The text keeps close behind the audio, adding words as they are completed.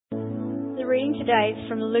reading today is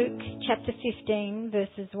from Luke chapter 15,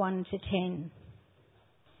 verses 1 to 10.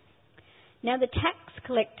 Now the tax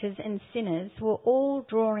collectors and sinners were all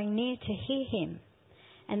drawing near to hear him,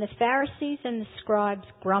 and the Pharisees and the scribes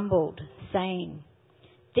grumbled, saying,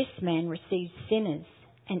 "This man receives sinners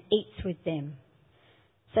and eats with them."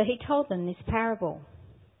 So he told them this parable.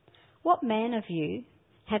 "What man of you,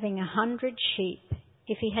 having 100 sheep,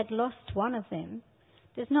 if he had lost one of them,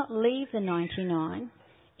 does not leave the 99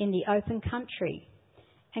 in the open country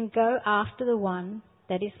and go after the one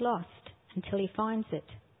that is lost until he finds it?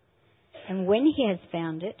 And when he has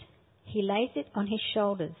found it, he lays it on his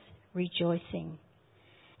shoulders, rejoicing.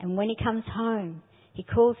 And when he comes home, he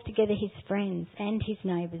calls together his friends and his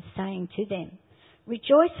neighbours, saying to them,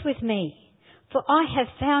 'Rejoice with me, for I have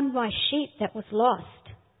found my sheep that was lost.'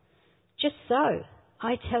 Just so,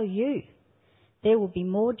 I tell you, there will be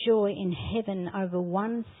more joy in heaven over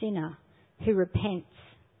one sinner who repents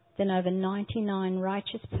than over 99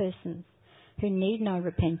 righteous persons who need no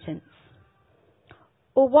repentance.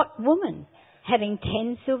 Or what woman, having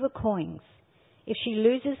 10 silver coins, if she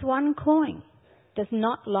loses one coin, does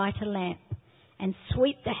not light a lamp and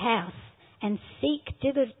sweep the house and seek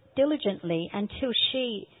diligently until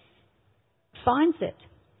she finds it?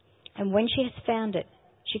 And when she has found it,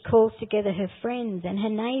 she calls together her friends and her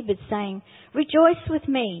neighbours, saying, 'Rejoice with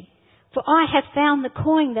me, for I have found the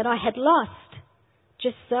coin that I had lost.'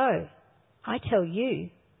 Just so, I tell you,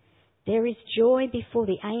 there is joy before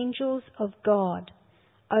the angels of God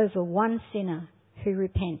over one sinner who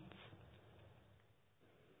repents."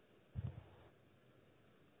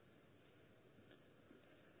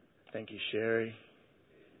 Thank you, Sherry.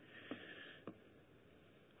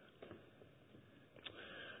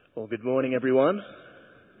 Well, good morning, everyone.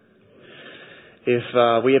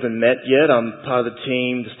 If we haven't met yet, I'm part of the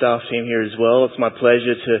team, the staff team here as well. It's my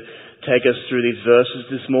pleasure to take us through these verses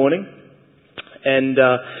this morning. And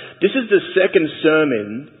this is the second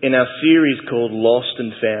sermon in our series called Lost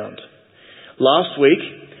and Found. Last week,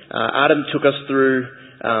 Adam took us through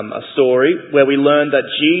a story where we learned that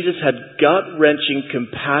Jesus had gut-wrenching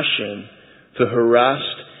compassion for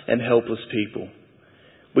harassed and helpless people.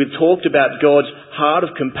 We talked about God's heart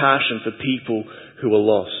of compassion for people who are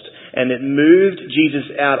lost. And it moved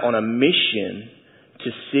Jesus out on a mission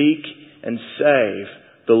to seek and save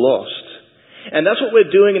the lost. And that's what we're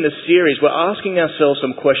doing in this series. We're asking ourselves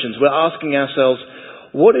some questions. We're asking ourselves,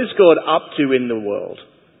 what is God up to in the world?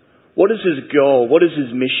 What is his goal? What is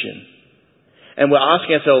his mission? And we're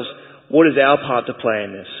asking ourselves, what is our part to play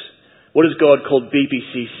in this? What has God called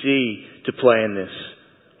BPCC to play in this?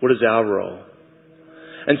 What is our role?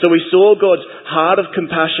 And so we saw God's heart of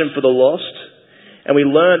compassion for the lost. And we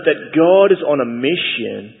learned that God is on a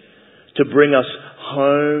mission to bring us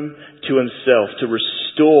home to himself, to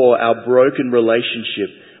restore our broken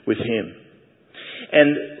relationship with him.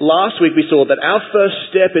 And last week we saw that our first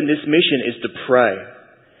step in this mission is to pray.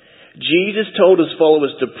 Jesus told his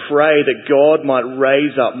followers to pray that God might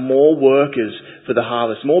raise up more workers for the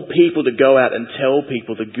harvest, more people to go out and tell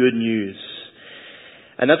people the good news.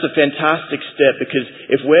 And that's a fantastic step, because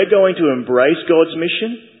if we're going to embrace God's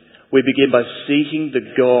mission, we begin by seeking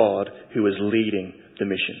the God who is leading the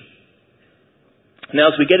mission. Now,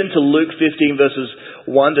 as we get into Luke 15 verses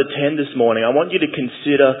 1 to 10 this morning, I want you to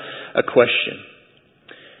consider a question.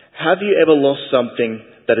 Have you ever lost something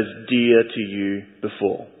that is dear to you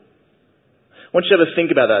before? I want you to ever think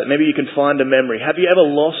about that. Maybe you can find a memory. Have you ever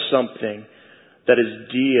lost something that is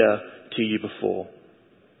dear to you before?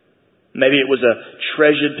 Maybe it was a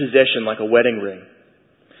treasured possession like a wedding ring.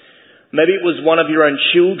 Maybe it was one of your own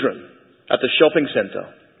children at the shopping centre.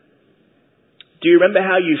 Do you remember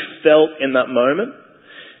how you felt in that moment?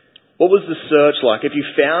 What was the search like? If you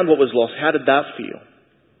found what was lost, how did that feel?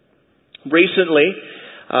 Recently,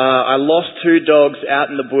 I lost 2 dogs out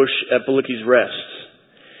in the bush at Bullock's Rests.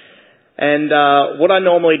 And what I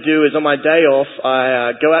normally do is on my day off,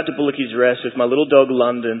 I go out to Bullock's Rest with my little dog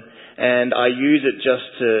London, and I use it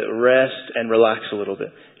just to rest and relax a little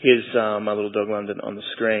bit. Here's my little dog London on the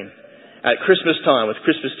screen. At Christmas time, with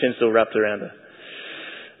Christmas tinsel wrapped around her.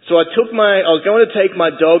 So I was going to take my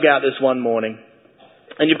dog out this one morning.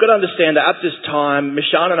 And you've got to understand that at this time,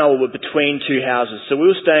 Michelle and I were between 2 houses. So we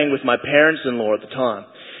were staying with my parents-in-law at the time.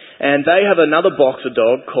 And they have another boxer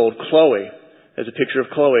dog called Chloe. There's a picture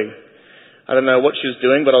of Chloe. I don't know what she was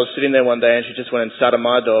doing, but I was sitting there one day and she just went and sat on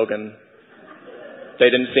my dog, and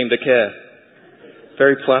they didn't seem to care.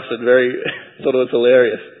 Very placid, thought it was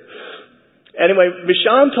hilarious. Anyway,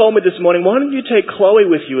 Michelle told me this morning, why don't you take Chloe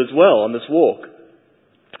with you as well on this walk?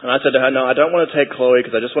 And I said to her, no, I don't want to take Chloe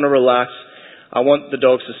because I just want to relax. I want the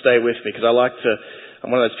dogs to stay with me because I'm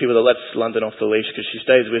one of those people that lets London off the leash because she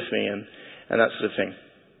stays with me. And and that sort of thing.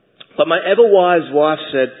 But my ever-wise wife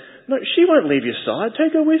said, no, she won't leave your side.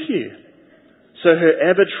 Take her with you. So her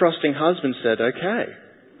ever-trusting husband said, okay,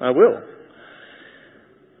 I will.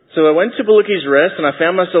 So I went to Bullockie's Rest and I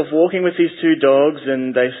found myself walking with these two dogs,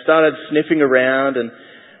 and they started sniffing around and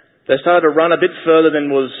they started to run a bit further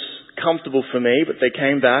than was comfortable for me, but they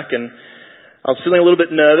came back and I was feeling a little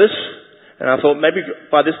bit nervous, and I thought maybe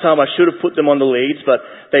by this time I should have put them on the leads, but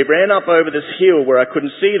they ran up over this hill where I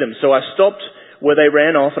couldn't see them. So I stopped where they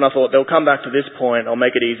ran off and I thought they'll come back to this point. I'll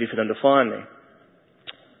make it easy for them to find me.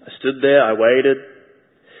 I stood there, I waited,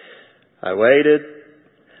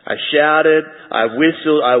 I shouted, I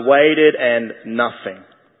whistled, I waited, and nothing.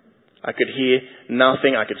 I could hear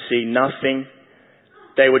nothing, I could see nothing.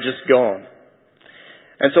 They were just gone.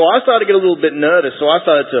 And so I started to get a little bit nervous, so I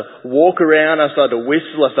started to walk around, I started to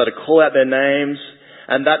whistle, I started to call out their names,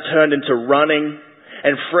 and that turned into running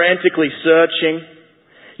and frantically searching.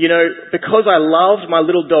 You know, because I loved my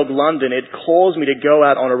little dog London, it caused me to go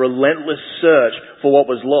out on a relentless search for what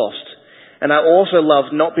was lost. And I also loved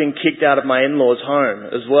not being kicked out of my in-laws' home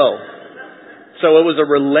as well. So it was a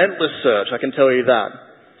relentless search, I can tell you that.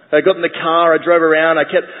 I got in the car, I drove around, I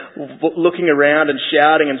kept looking around and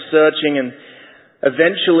shouting and searching, and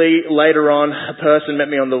eventually, later on, a person met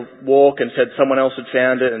me on the walk and said someone else had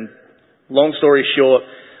found it, and long story short,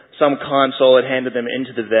 some kind soul had handed them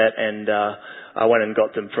into the vet, and I went and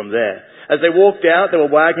got them from there. As they walked out, they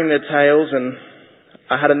were wagging their tails, and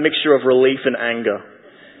I had a mixture of relief and anger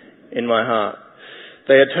in my heart.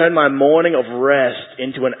 They had turned my morning of rest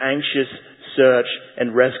into an anxious search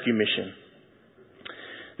and rescue mission.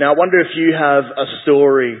 Now, I wonder if you have a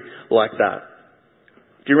story like that.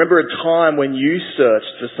 Do you remember a time when you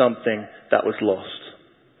searched for something that was lost?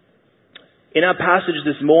 In our passage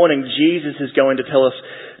this morning, Jesus is going to tell us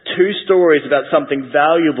two stories about something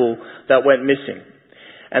valuable that went missing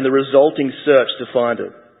and the resulting search to find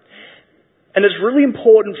it. And it's really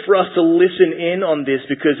important for us to listen in on this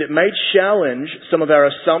because it may challenge some of our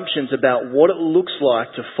assumptions about what it looks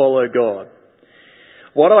like to follow God.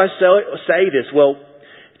 Why do I say this? Well,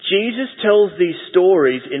 Jesus tells these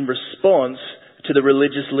stories in response to the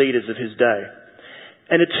religious leaders of his day.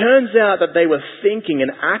 And it turns out that they were thinking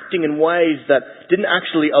and acting in ways that didn't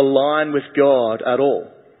actually align with God at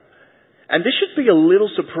all. And this should be a little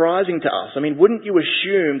surprising to us. I mean, wouldn't you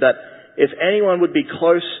assume that if anyone would be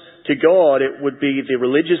close to God, it would be the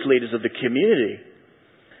religious leaders of the community?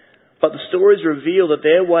 But the stories reveal that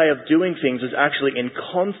their way of doing things is actually in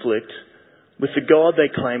conflict with the God they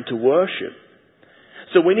claim to worship.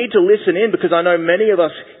 So we need to listen in because I know many of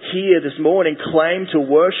us here this morning claim to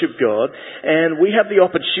worship God, and we have the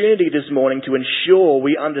opportunity this morning to ensure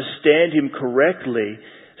we understand Him correctly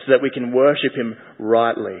so that we can worship Him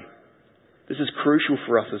rightly. This is crucial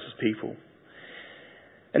for us as people.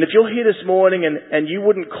 And if you're here this morning and you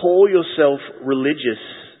wouldn't call yourself religious,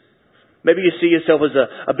 maybe you see yourself as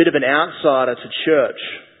a bit of an outsider to church,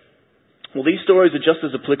 well, these stories are just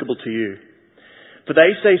as applicable to you. For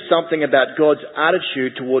they say something about God's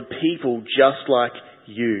attitude toward people just like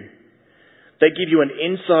you. They give you an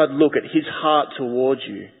inside look at His heart towards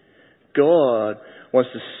you. God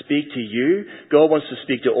wants to speak to you. God wants to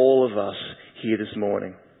speak to all of us here this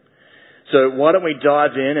morning. So why don't we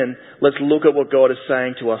dive in and let's look at what God is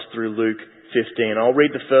saying to us through Luke 15. I'll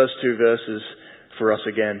read the first two verses for us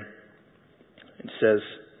again. It says,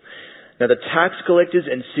 "Now the tax collectors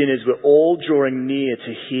and sinners were all drawing near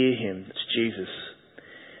to hear him," that's Jesus.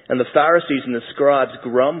 "And the Pharisees and the scribes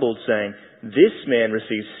grumbled, saying, 'This man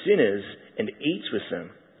receives sinners and eats with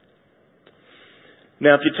them.'"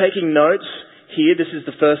 Now if you're taking notes here, this is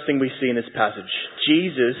the first thing we see in this passage.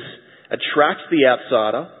 Jesus attracts the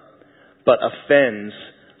outsider but offends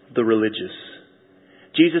the religious.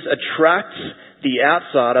 Jesus attracts the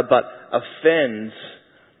outsider but offends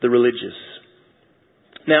the religious.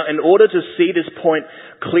 Now, in order to see this point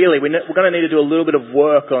clearly, we're going to need to do a little bit of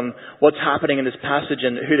work on what's happening in this passage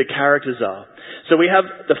and who the characters are. So we have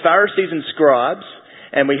the Pharisees and scribes,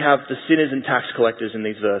 and we have the sinners and tax collectors in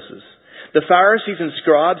these verses. The Pharisees and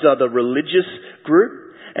scribes are the religious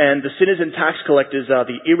group, and the sinners and tax collectors are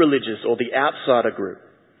the irreligious or the outsider group.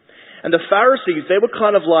 And the Pharisees, they were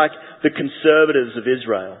kind of like the conservatives of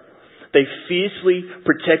Israel. They fiercely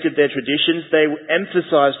protected their traditions. They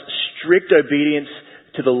emphasized strict obedience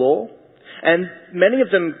to the law. And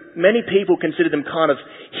many people considered them kind of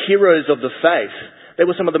heroes of the faith. They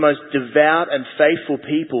were some of the most devout and faithful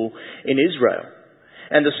people in Israel.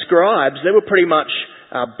 And the scribes, they were pretty much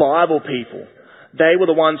Bible people. They were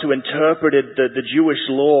the ones who interpreted the Jewish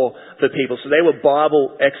law for people. So they were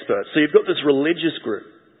Bible experts. So you've got this religious group.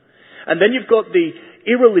 And then you've got the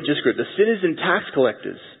irreligious group, the sinners and tax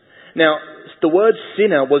collectors. Now, the word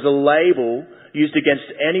sinner was a label used against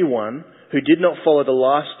anyone who did not follow the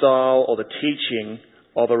lifestyle or the teaching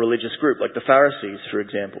of a religious group, like the Pharisees, for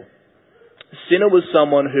example. Sinner was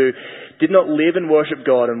someone who did not live and worship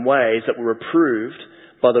God in ways that were approved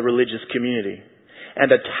by the religious community.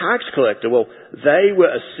 And a tax collector, well, they were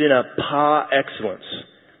a sinner par excellence.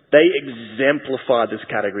 They exemplified this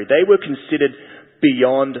category. They were considered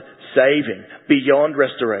beyond saving, beyond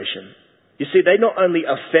restoration. You see, they not only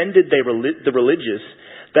offended the religious,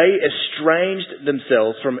 they estranged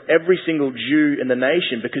themselves from every single Jew in the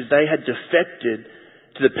nation because they had defected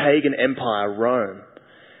to the pagan empire, Rome.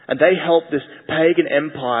 And they helped this pagan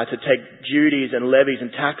empire to take duties and levies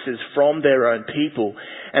and taxes from their own people.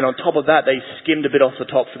 And on top of that, they skimmed a bit off the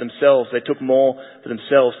top for themselves. They took more for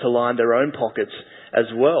themselves to line their own pockets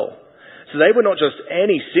as well. So they were not just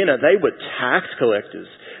any sinner, they were tax collectors.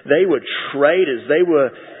 They were traitors. They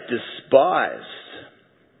were despised.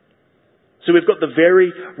 So we've got the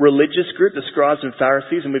very religious group, the scribes and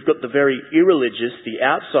Pharisees, and we've got the very irreligious, the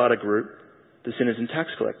outsider group, the sinners and tax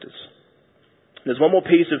collectors. There's one more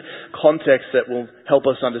piece of context that will help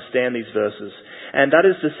us understand these verses, and that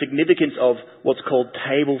is the significance of what's called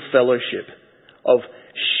table fellowship, of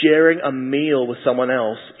sharing a meal with someone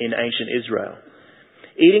else in ancient Israel.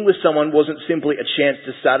 Eating with someone wasn't simply a chance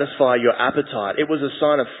to satisfy your appetite. It was a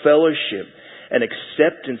sign of fellowship and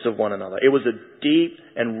acceptance of one another. It was a deep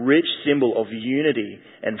and rich symbol of unity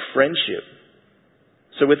and friendship.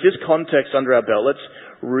 So with this context under our belt, let's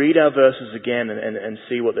read our verses again and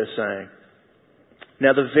see what they're saying.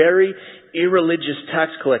 Now the very irreligious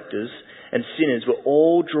tax collectors and sinners were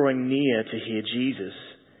all drawing near to hear Jesus.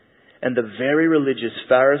 And the very religious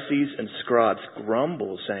Pharisees and scribes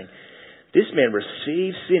grumbled, saying, "This man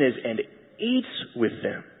receives sinners and eats with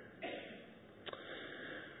them."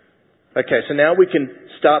 Okay, so now we can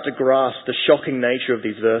start to grasp the shocking nature of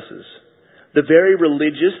these verses. The very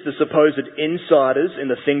religious, the supposed insiders in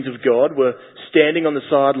the things of God, were standing on the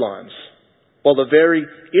sidelines, while the very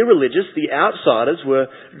irreligious, the outsiders, were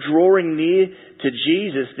drawing near to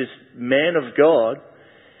Jesus, this man of God,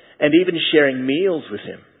 and even sharing meals with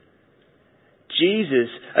him. Jesus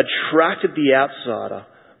attracted the outsider,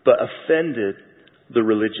 but offended the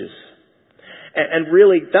religious. And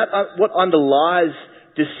really, what underlies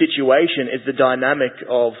this situation is the dynamic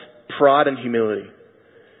of pride and humility.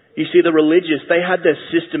 You see, the religious, they had their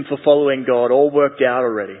system for following God all worked out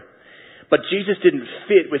already. But Jesus didn't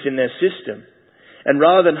fit within their system. And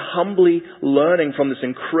rather than humbly learning from this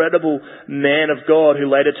incredible man of God who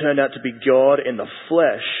later turned out to be God in the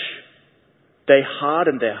flesh, they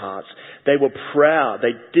hardened their hearts. They were proud.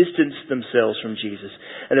 They distanced themselves from Jesus.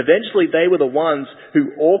 And eventually they were the ones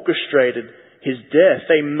who orchestrated his death.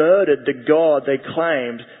 They murdered the God they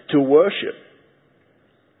claimed to worship.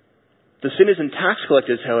 The sinners and tax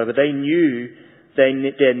collectors, however, they knew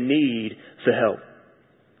their need for help.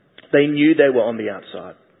 They knew they were on the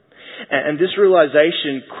outside. And this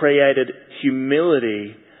realization created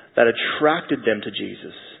humility that attracted them to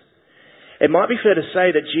Jesus. It might be fair to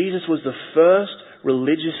say that Jesus was the first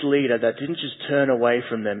religious leader that didn't just turn away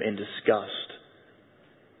from them in disgust.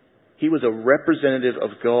 He was a representative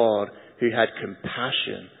of God who had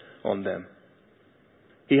compassion on them.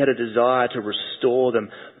 He had a desire to restore them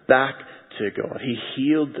back to God. He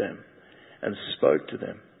healed them and spoke to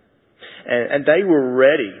them. And they were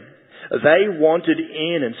ready. They wanted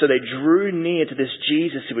in, and so they drew near to this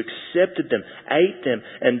Jesus who accepted them,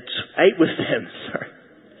 ate with them. Sorry.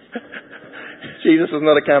 Jesus was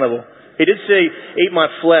not a cannibal. He did say, "Eat my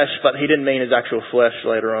flesh," but he didn't mean his actual flesh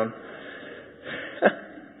later on.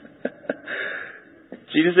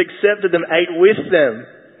 Jesus accepted them, ate with them,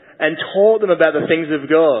 and taught them about the things of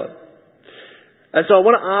God. And so I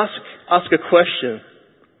want to ask a question.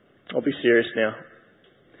 I'll be serious now.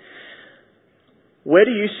 Where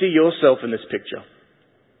do you see yourself in this picture?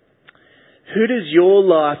 Who does your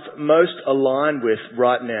life most align with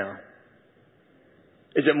right now?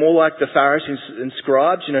 Is it more like the Pharisees and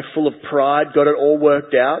scribes, full of pride, got it all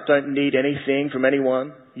worked out, don't need anything from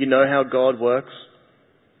anyone, you know how God works?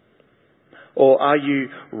 Or are you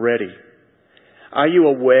ready? Are you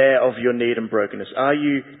aware of your need and brokenness? Are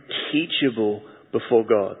you teachable before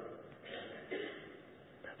God?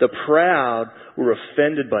 The proud were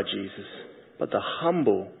offended by Jesus, but the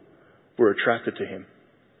humble were attracted to him.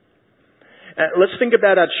 Let's think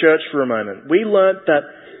about our church for a moment. We learnt that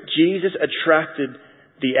Jesus attracted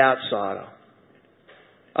the outsider.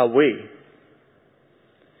 Are we?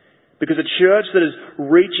 Because a church that is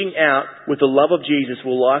reaching out with the love of Jesus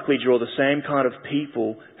will likely draw the same kind of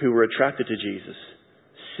people who were attracted to Jesus.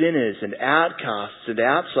 Sinners and outcasts and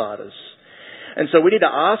outsiders. And so we need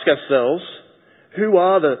to ask ourselves, Who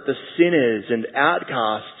are the sinners and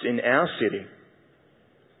outcasts in our city?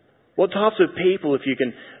 What types of people, if you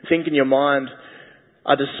can think in your mind,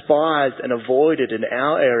 are despised and avoided in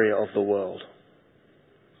our area of the world?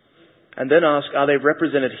 And then ask, are they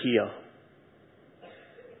represented here?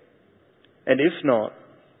 And if not,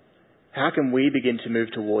 how can we begin to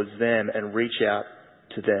move towards them and reach out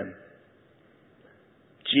to them?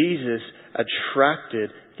 Jesus attracted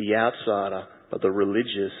the outsider, but the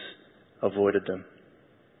religious avoided them.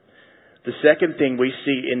 The second thing we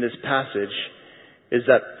see in this passage is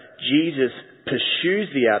that Jesus pursues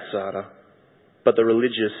the outsider, but the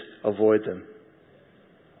religious avoid them.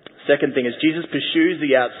 Second thing is Jesus pursues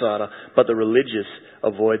the outsider, but the religious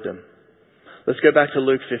avoid them. Let's go back to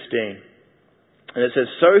Luke 15. And it says,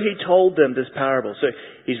 so he told them this parable. So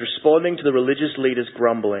he's responding to the religious leaders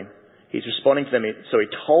grumbling. He's responding to them. So he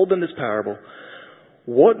told them this parable.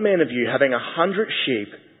 What man of you, having 100 sheep,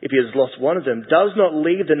 if he has lost one of them, does not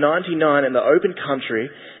leave the 99 in the open country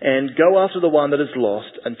and go after the one that is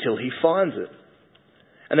lost until he finds it?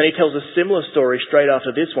 And then he tells a similar story straight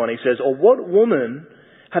after this one. He says, or what woman,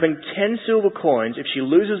 having 10 silver coins, if she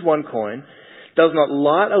loses one coin, does not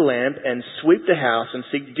light a lamp and sweep the house and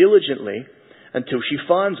seek diligently until she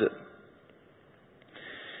finds it?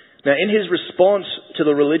 Now, in his response to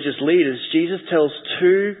the religious leaders, Jesus tells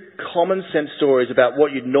two common sense stories about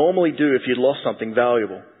what you'd normally do if you'd lost something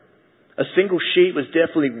valuable. A single sheep was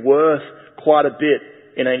definitely worth quite a bit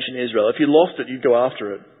in ancient Israel. If you lost it, you'd go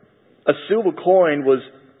after it. A silver coin was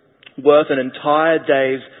worth an entire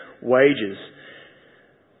day's wages.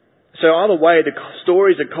 So either way, the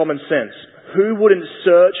stories are common sense. Who wouldn't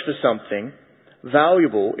search for something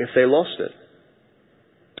valuable if they lost it?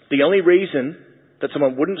 The only reason that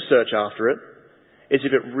someone wouldn't search after it is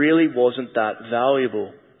if it really wasn't that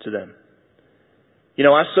valuable to them. You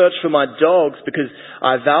know, I searched for my dogs because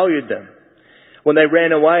I valued them. When they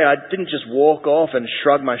ran away, I didn't just walk off and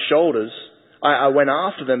shrug my shoulders. I went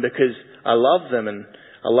after them because I loved them and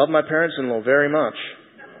I love my parents-in-law very much.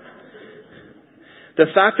 The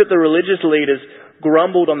fact that the religious leaders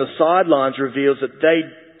grumbled on the sidelines reveals that they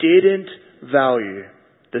didn't value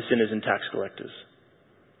the sinners and tax collectors.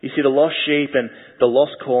 You see, the lost sheep and the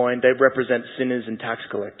lost coin, they represent sinners and tax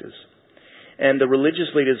collectors. And the religious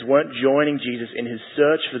leaders weren't joining Jesus in his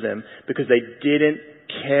search for them because they didn't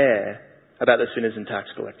care about the sinners and tax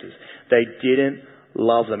collectors. They didn't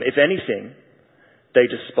love them. If anything, they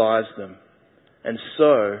despised them. And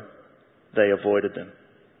so they avoided them.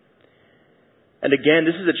 And again,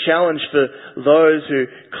 this is a challenge for those who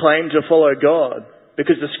claim to follow God,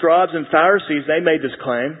 because the scribes and Pharisees, they made this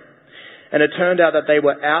claim. And it turned out that they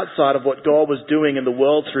were outside of what God was doing in the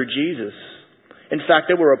world through Jesus. In fact,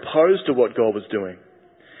 they were opposed to what God was doing.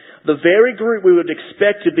 The very group we would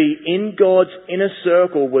expect to be in God's inner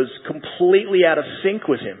circle was completely out of sync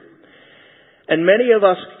with Him. And many of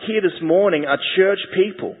us here this morning are church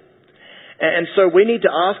people. And so we need to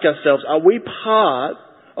ask ourselves, are we part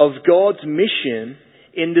of God's mission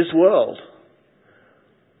in this world?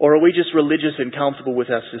 Or are we just religious and comfortable with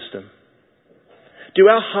our system? Do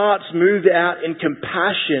our hearts move out in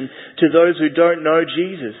compassion to those who don't know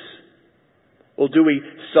Jesus? Or do we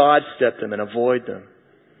sidestep them and avoid them?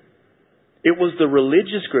 It was the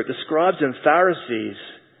religious group, the scribes and Pharisees,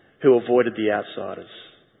 who avoided the outsiders.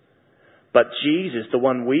 But Jesus, the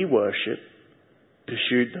one we worship,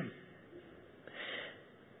 pursued them.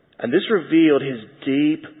 And this revealed His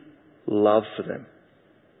deep love for them,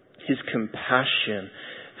 His compassion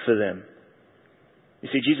for them. You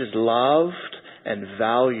see, Jesus loved and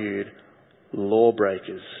valued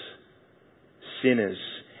lawbreakers, sinners,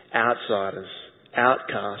 outsiders,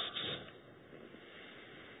 outcasts.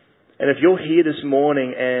 And if you're here this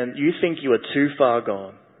morning and you think you are too far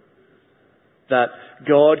gone, that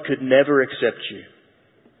God could never accept you,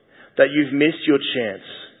 that you've missed your chance,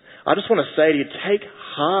 I just want to say to you, take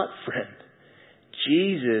heart, friend.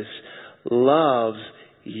 Jesus loves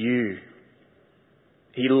you.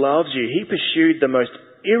 He loves you. He pursued the most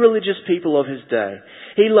irreligious people of His day.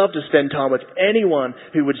 He loved to spend time with anyone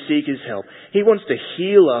who would seek His help. He wants to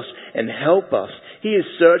heal us and help us. He is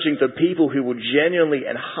searching for people who will genuinely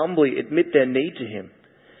and humbly admit their need to Him.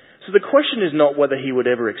 So the question is not whether He would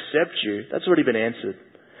ever accept you. That's already been answered.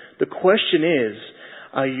 The question is,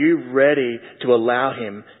 are you ready to allow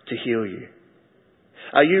Him to heal you?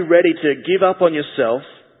 Are you ready to give up on yourself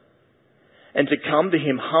and to come to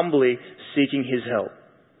Him humbly seeking His help?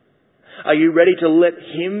 Are you ready to let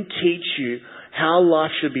Him teach you how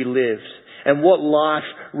life should be lived and what life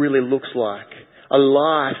really looks like? A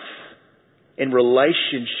life in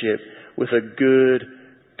relationship with a good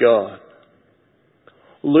God.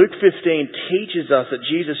 Luke 15 teaches us that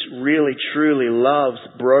Jesus really, truly loves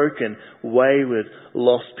broken, wayward,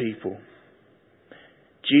 lost people.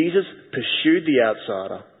 Jesus pursued the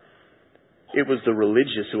outsider. It was the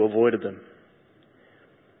religious who avoided them.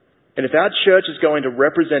 And if our church is going to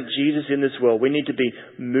represent Jesus in this world, we need to be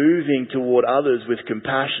moving toward others with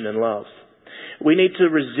compassion and love. We need to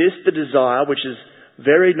resist the desire, which is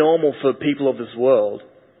very normal for people of this world,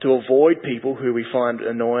 to avoid people who we find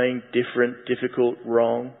annoying, different, difficult,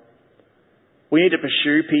 wrong. We need to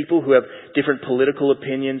pursue people who have different political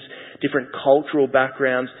opinions, different cultural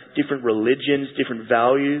backgrounds, different religions, different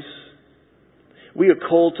values. We are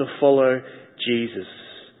called to follow Jesus.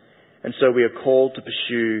 And so we are called to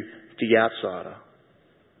pursue the outsider.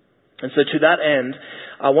 And so to that end,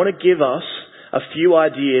 I want to give us a few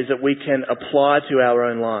ideas that we can apply to our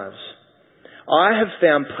own lives. I have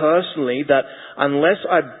found personally that unless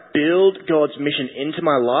I build God's mission into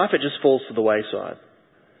my life, it just falls to the wayside.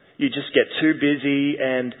 You just get too busy,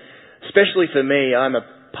 and especially for me, I'm a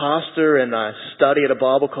pastor and I study at a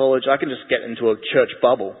Bible college. I can just get into a church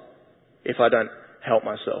bubble if I don't help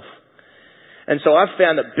myself. And so I've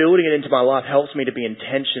found that building it into my life helps me to be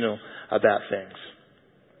intentional about things.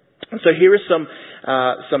 And so here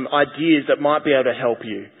are some ideas that might be able to help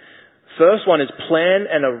you. First one is plan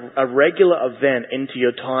a regular event into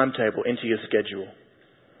your timetable, into your schedule.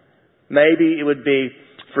 Maybe it would be,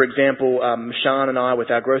 for example, Sean and I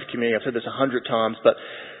with our growth community, I've said this 100 times, but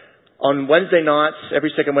on Wednesday nights,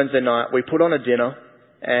 every second Wednesday night, we put on a dinner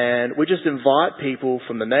and we just invite people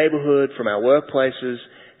from the neighborhood, from our workplaces,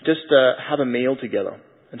 just to have a meal together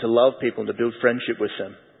and to love people and to build friendship with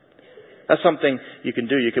them. That's something you can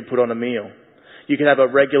do. You could put on a meal. You could have a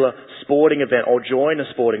regular sporting event or join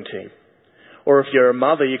a sporting team. Or if you're a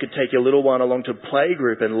mother, you could take your little one along to a play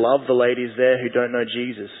group and love the ladies there who don't know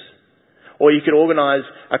Jesus. Or you could organise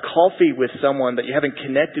a coffee with someone that you haven't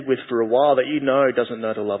connected with for a while that you know doesn't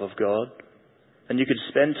know the love of God. And you could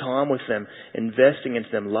spend time with them, investing into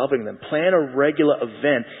them, loving them. Plan a regular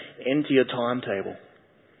event into your timetable.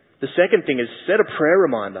 The second thing is set a prayer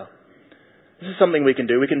reminder. This is something we can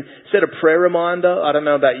do. We can set a prayer reminder. I don't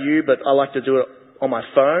know about you, but I like to do it on my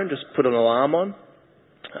phone. Just put an alarm on.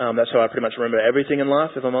 That's how I pretty much remember everything in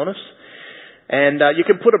life, if I'm honest. And you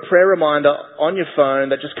can put a prayer reminder on your phone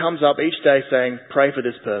that just comes up each day saying, pray for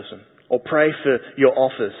this person, or pray for your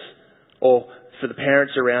office, or for the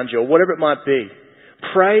parents around you, or whatever it might be.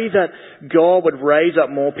 Pray that God would raise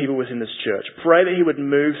up more people within this church. Pray that He would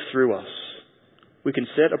move through us. We can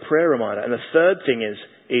set a prayer reminder. And the third thing is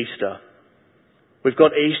Easter. We've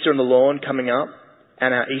got Easter on the lawn coming up,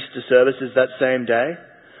 and our Easter service is that same day.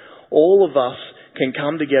 All of us can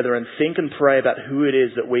come together and think and pray about who it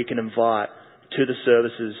is that we can invite to the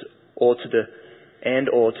services or to the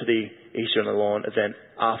Easter on the lawn event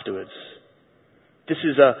afterwards. This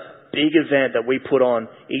is a big event that we put on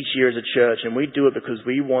each year as a church, and we do it because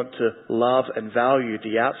we want to love and value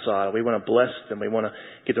the outsider. We want to bless them. We want to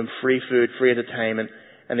give them free food, free entertainment,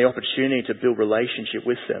 and the opportunity to build relationship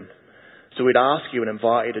with them. So we'd ask you and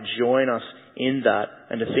invite you to join us in that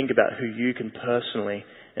and to think about who you can personally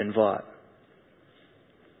invite.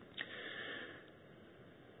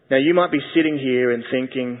 Now you might be sitting here and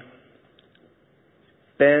thinking,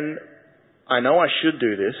 Ben, I know I should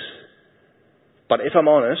do this, but if I'm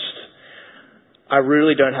honest, I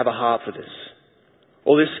really don't have a heart for this.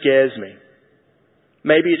 Or this scares me.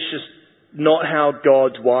 Maybe it's just not how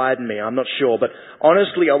God's wired me, I'm not sure. But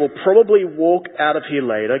honestly, I will probably walk out of here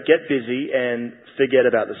later, get busy, and forget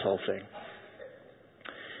about this whole thing.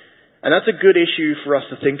 And that's a good issue for us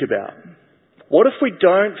to think about. What if we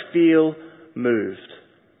don't feel moved?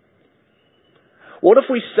 What if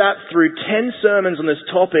we sat through 10 sermons on this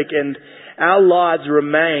topic and our lives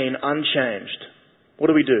remain unchanged? What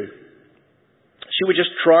do we do? Should we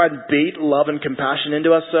just try and beat love and compassion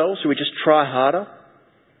into ourselves? Should we just try harder?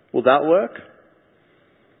 Will that work?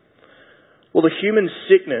 Well, the human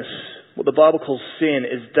sickness, what the Bible calls sin,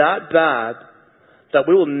 is that bad that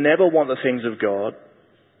we will never want the things of God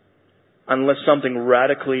unless something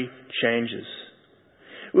radically changes.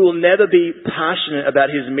 We will never be passionate about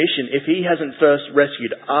His mission if He hasn't first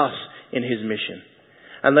rescued us in His mission.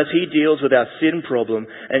 Unless He deals with our sin problem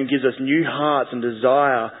and gives us new hearts and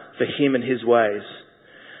desire for Him and His ways.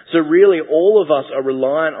 So really, all of us are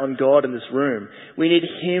reliant on God in this room. We need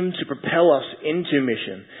Him to propel us into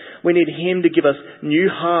mission. We need Him to give us new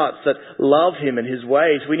hearts that love Him and His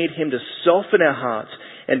ways. We need Him to soften our hearts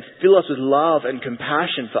and fill us with love and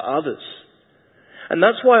compassion for others. And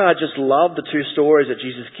that's why I just love the two stories that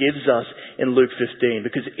Jesus gives us in Luke 15.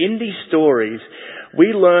 Because in these stories, we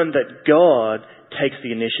learn that God takes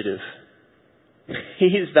the initiative. He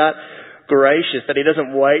is that gracious that he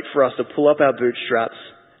doesn't wait for us to pull up our bootstraps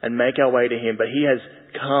and make our way to him, but he has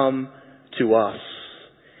come to us.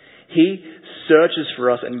 He searches for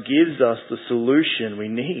us and gives us the solution we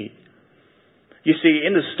need. You see,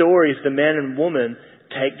 in the stories, the man and woman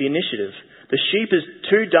take the initiative. The sheep is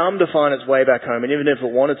too dumb to find its way back home, and even if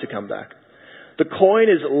it wanted to come back. The coin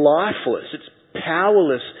is lifeless. It's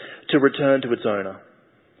powerless to return to its owner.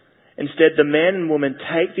 Instead, the man and woman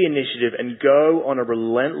take the initiative and go on a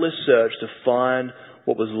relentless search to find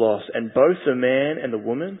what was lost. And both the man and the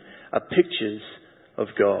woman are pictures of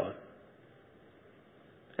God.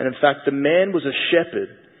 And in fact, the man was a shepherd,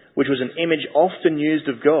 which was an image often used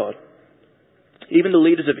of God. Even the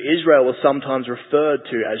leaders of Israel were sometimes referred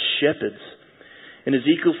to as shepherds. In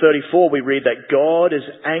Ezekiel 34, we read that God is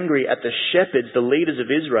angry at the shepherds, the leaders of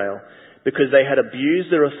Israel, because they had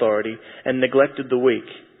abused their authority and neglected the weak.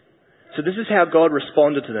 So this is how God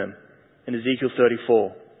responded to them in Ezekiel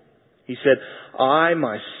 34. He said, I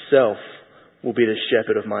myself will be the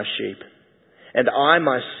shepherd of my sheep, and I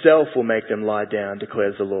myself will make them lie down,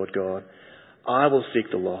 declares the Lord God. I will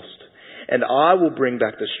seek the lost, and I will bring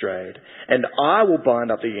back the strayed, and I will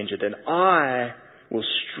bind up the injured, and I will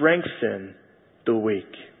strengthen the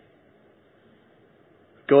weak.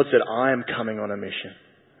 God said, I am coming on a mission.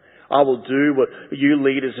 I will do what you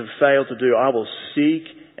leaders have failed to do. I will seek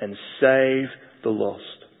and save the lost.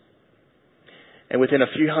 And within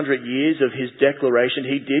a few hundred years of his declaration,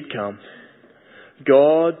 he did come.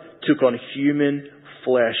 God took on human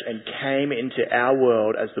flesh and came into our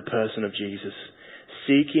world as the person of Jesus,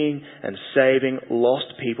 seeking and saving lost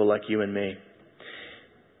people like you and me.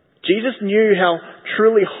 Jesus knew how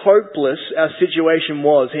truly hopeless our situation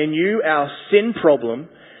was. He knew our sin problem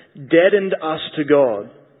deadened us to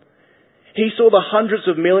God. He saw the hundreds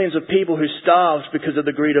of millions of people who starved because of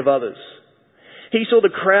the greed of others. He saw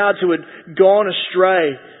the crowds who had gone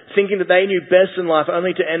astray, thinking that they knew best in life,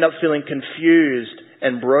 only to end up feeling confused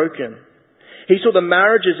and broken. He saw the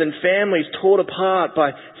marriages and families torn apart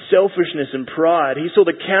by selfishness and pride. He saw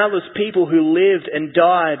the countless people who lived and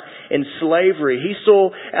died in slavery. He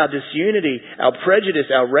saw our disunity, our prejudice,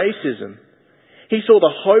 our racism. He saw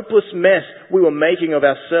the hopeless mess we were making of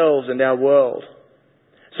ourselves and our world.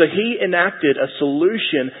 So he enacted a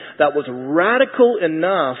solution that was radical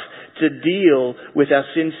enough to deal with our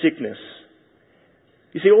sin sickness.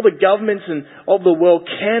 You see, all the governments of the world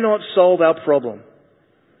cannot solve our problem,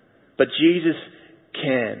 but Jesus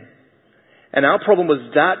can. And our problem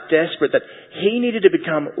was that desperate that he needed to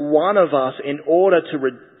become one of us in order to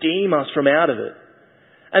redeem us from out of it.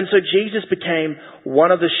 And so Jesus became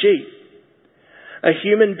one of the sheep. A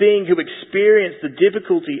human being who experienced the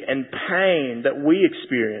difficulty and pain that we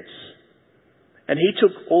experience. And he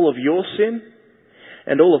took all of your sin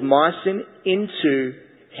and all of my sin into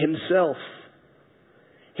himself.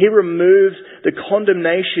 He removed the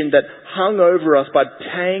condemnation that hung over us by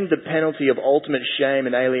paying the penalty of ultimate shame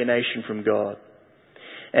and alienation from God.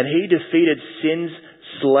 And he defeated sin's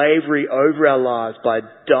slavery over our lives by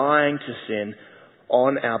dying to sin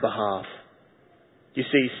on our behalf. You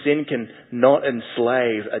see, sin can not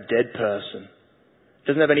enslave a dead person. It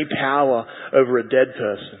doesn't have any power over a dead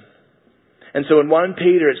person. And so in 1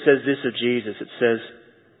 Peter it says this of Jesus. It says,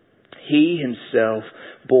 he himself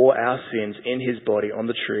bore our sins in his body on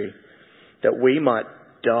the tree, that we might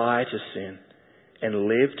die to sin and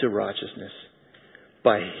live to righteousness.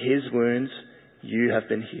 By his wounds you have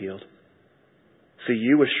been healed. For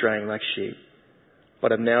you were straying like sheep,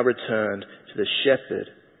 but have now returned to the shepherd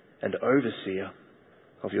and overseer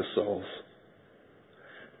of your souls.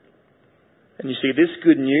 And you see, this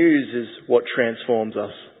good news is what transforms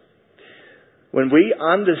us. When we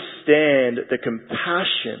understand the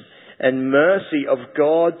compassion and mercy of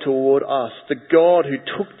God toward us, the God who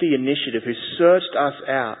took the initiative, who searched us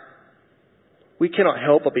out, we cannot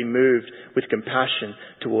help but be moved with compassion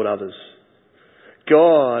toward others.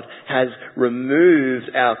 God has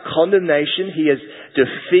removed our condemnation. He has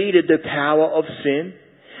defeated the power of sin.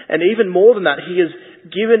 And even more than that, he has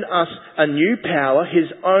given us a new power,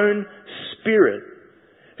 his own Spirit,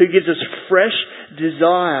 who gives us fresh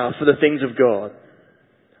desire for the things of God.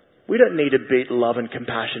 We don't need to beat love and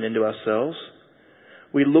compassion into ourselves.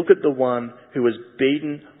 We look at the one who was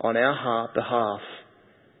beaten on our behalf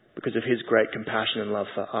because of his great compassion and love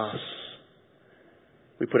for us.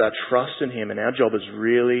 We put our trust in him, and our job is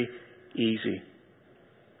really easy.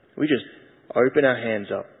 We just open our hands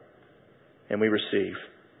up and we receive.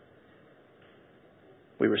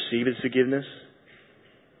 We receive his forgiveness.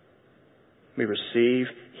 We receive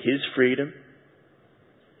his freedom.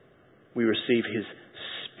 We receive his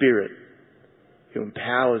Spirit who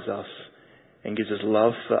empowers us and gives us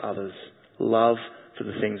love for others, love for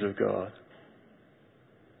the things of God.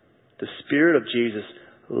 The Spirit of Jesus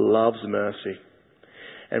loves mercy.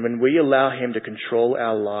 And when we allow Him to control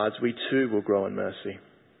our lives, we too will grow in mercy.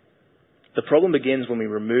 The problem begins when we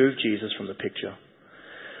remove Jesus from the picture.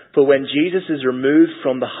 For when Jesus is removed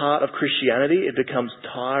from the heart of Christianity, it becomes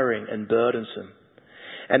tiring and burdensome.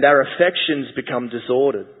 And our affections become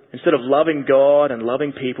disordered. Instead of loving God and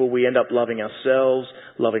loving people, we end up loving ourselves,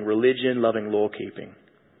 loving religion, loving law-keeping.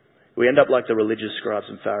 We end up like the religious scribes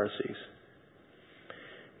and Pharisees.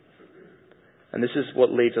 And this is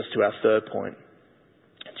what leads us to our third point.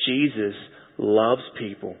 Jesus loves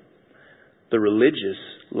people. The religious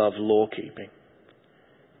love law-keeping.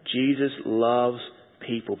 Jesus loves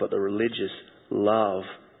people, but the religious love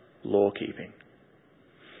law-keeping.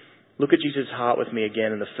 Look at Jesus' heart with me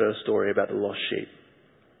again in the first story about the lost sheep.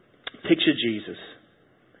 Picture Jesus.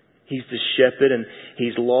 He's the shepherd and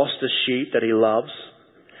he's lost a sheep that he loves.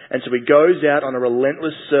 And so he goes out on a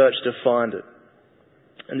relentless search to find it.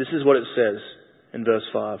 And this is what it says in verse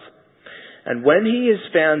 5. And when he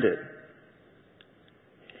has found it,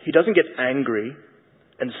 he doesn't get angry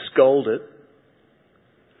and scold it.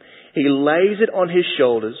 He lays it on his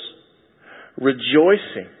shoulders,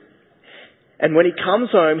 rejoicing. And when he comes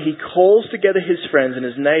home, he calls together his friends and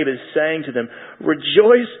his neighbors, saying to them,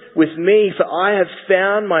 "Rejoice with me, for I have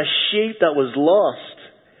found my sheep that was lost."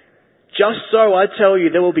 Just so, I tell you,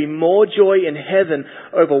 there will be more joy in heaven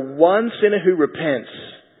over one sinner who repents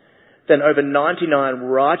than over 99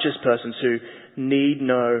 righteous persons who need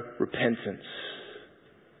no repentance.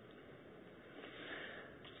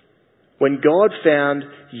 When God found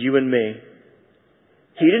you and me,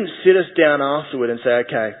 He didn't sit us down afterward and say,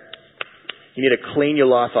 "Okay, you need to clean your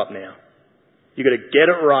life up now. You've got to get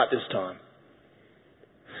it right this time."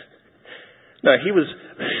 No, He was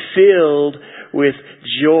filled with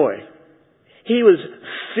joy. He was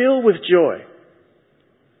filled with joy.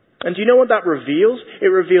 And do you know what that reveals? It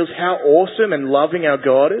reveals how awesome and loving our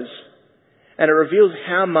God is. And it reveals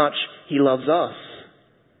how much He loves us.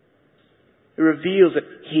 It reveals that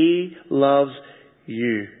He loves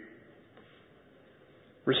you.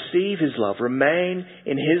 Receive His love. Remain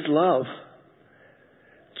in His love.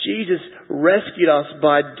 Jesus rescued us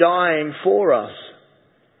by dying for us.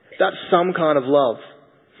 That's some kind of love.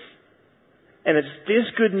 And it's this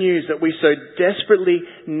good news that we so desperately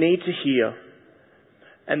need to hear.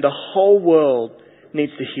 And the whole world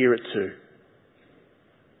needs to hear it too.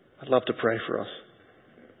 I'd love to pray for us.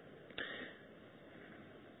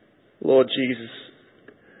 Lord Jesus,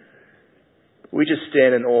 we just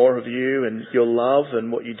stand in awe of you and your love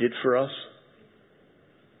and what you did for us.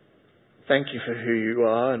 Thank you for who you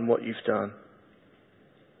are and what you've done.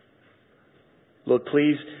 Lord,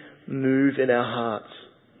 please move in our hearts.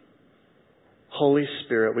 Holy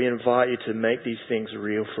Spirit, we invite you to make these things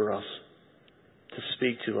real for us, to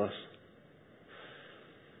speak to us,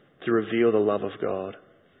 to reveal the love of God,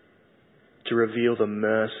 to reveal the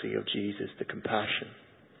mercy of Jesus, the compassion.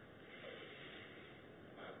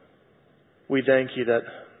 We thank you that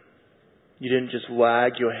you didn't just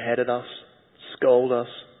wag your head at us, scold us,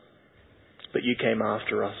 but you came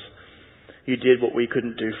after us. You did what we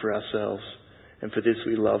couldn't do for ourselves. And for this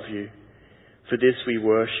we love you. For this we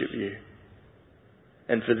worship you.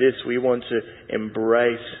 And for this we want to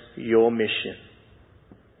embrace your mission.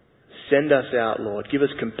 Send us out, Lord. Give us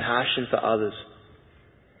compassion for others.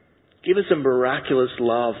 Give us a miraculous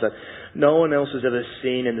love that no one else has ever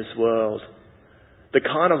seen in this world. The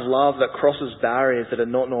kind of love that crosses barriers that are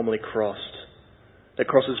not normally crossed. That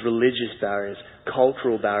crosses religious barriers,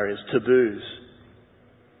 cultural barriers, taboos.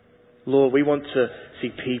 Lord, we want to see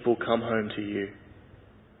people come home to you.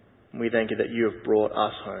 And we thank you that you have brought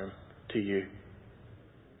us home to you.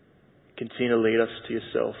 Continue to lead us to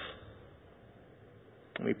yourself.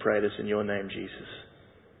 And we pray this in your name, Jesus.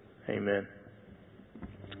 Amen.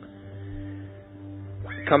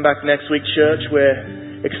 Come back next week, church.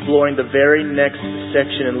 We're exploring the very next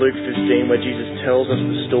section in Luke 15 where Jesus tells us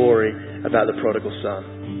the story about the prodigal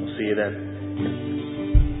son. We'll see you then.